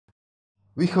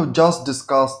We have just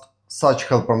discussed such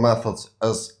helper methods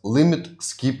as limit,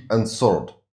 skip, and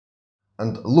sort,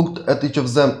 and looked at each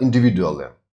of them individually.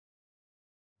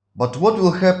 But what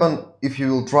will happen if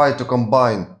you will try to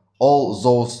combine all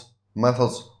those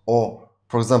methods, or,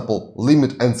 for example,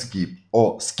 limit and skip,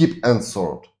 or skip and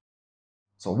sort?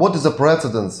 So what is the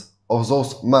precedence of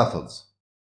those methods?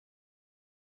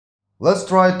 Let's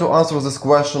try to answer this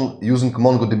question using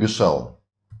MongoDB shell.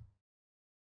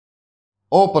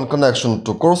 Open connection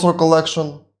to cursor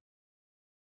collection,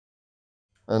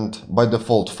 and by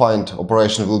default find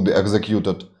operation will be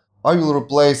executed. I will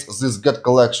replace this get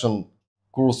collection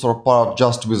cursor part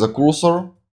just with a cursor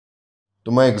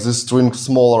to make this string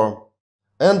smaller,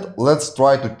 and let's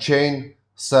try to chain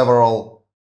several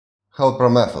helper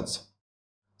methods.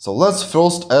 So let's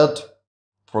first add,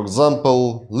 for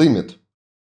example, limit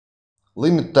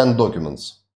 10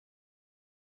 documents.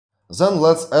 Then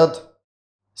let's add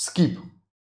skip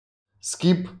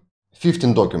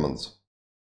 15 documents.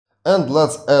 And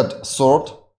let's add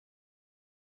sort,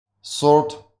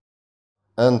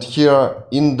 and here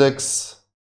index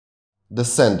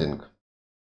descending.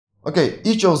 Okay,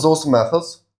 each of those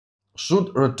methods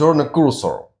should return a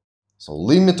cursor. So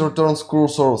limit returns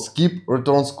cursor, skip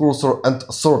returns cursor, and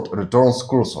sort returns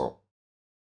cursor.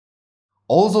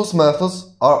 All those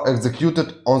methods are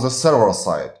executed on the server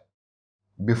side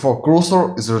before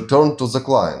cursor is returned to the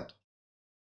client.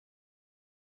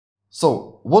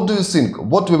 So, what do you think?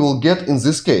 What we will get in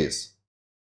this case?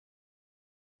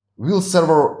 Will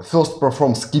server first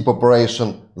perform skip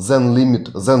operation, then limit,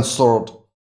 then sort?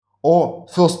 Or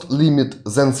first limit,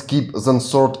 then skip, then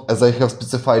sort, as I have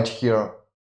specified here?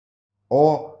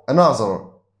 Or another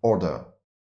order?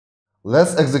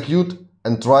 Let's execute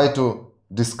and try to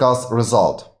discuss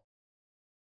result.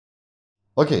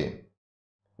 Okay,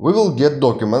 we will get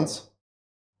documents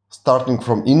starting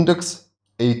from index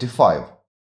 85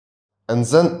 and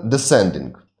then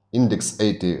descending index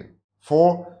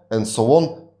 84 and so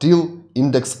on till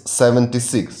index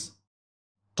 76.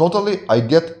 Totally I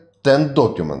get 10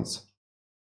 documents.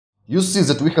 You see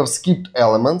that we have skipped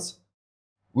elements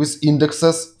with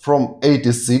indexes from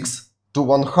 86 to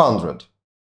 100.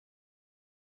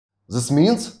 This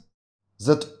means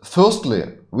that firstly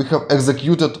we have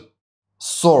executed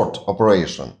sort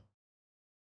operation.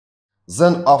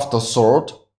 Then after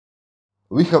sort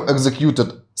we have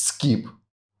executed skip.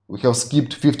 We have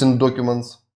skipped 15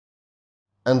 documents.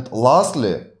 And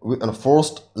lastly we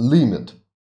enforced limit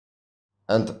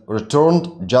and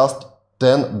returned just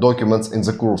 10 documents in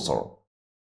the cursor.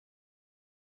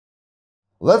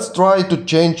 Let's try to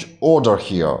change order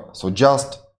here. So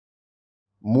just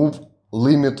move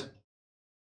limit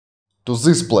to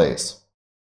this place.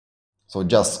 So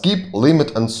just skip,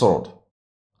 limit, and sort.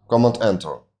 Command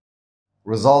enter.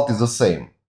 Result is the same.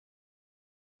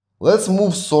 Let's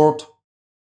move sort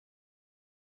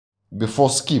before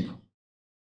skip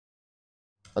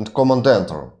and command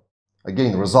enter.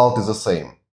 Again, result is the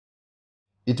same.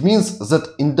 It means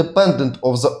that independent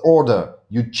of the order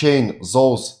you chain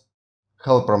those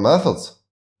helper methods,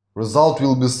 result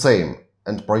will be same,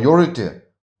 and priority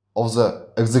of the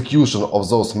execution of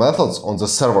those methods on the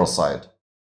server side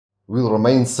will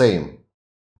remain same.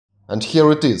 And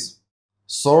here it is: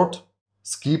 sort,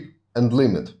 skip, and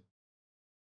limit.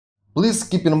 Please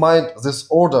keep in mind this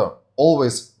order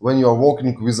always when you are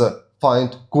working with the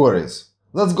find queries.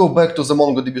 Let's go back to the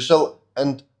MongoDB shell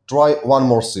and try one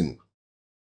more thing.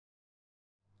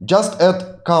 Just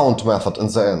add count method in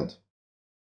the end.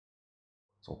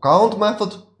 So count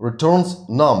method returns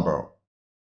number.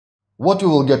 What you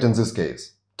will get in this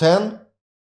case? 10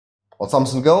 or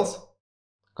something else?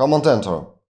 Command enter.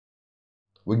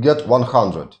 We get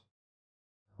 100.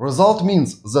 Result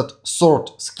means that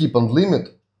sort, skip, and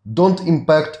limit don't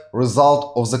impact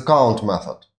result of the count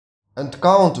method. And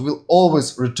count will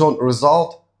always return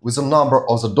result with a number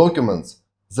of the documents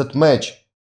that match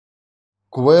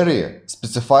query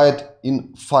specified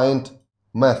in find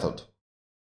method.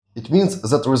 It means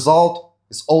that result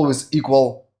is always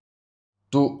equal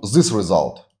to this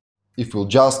result if we'll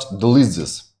just delete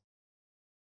this.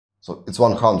 So it's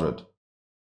 100.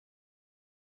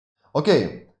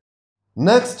 Okay,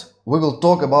 next we will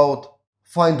talk about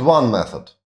find one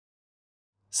method.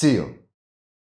 See you.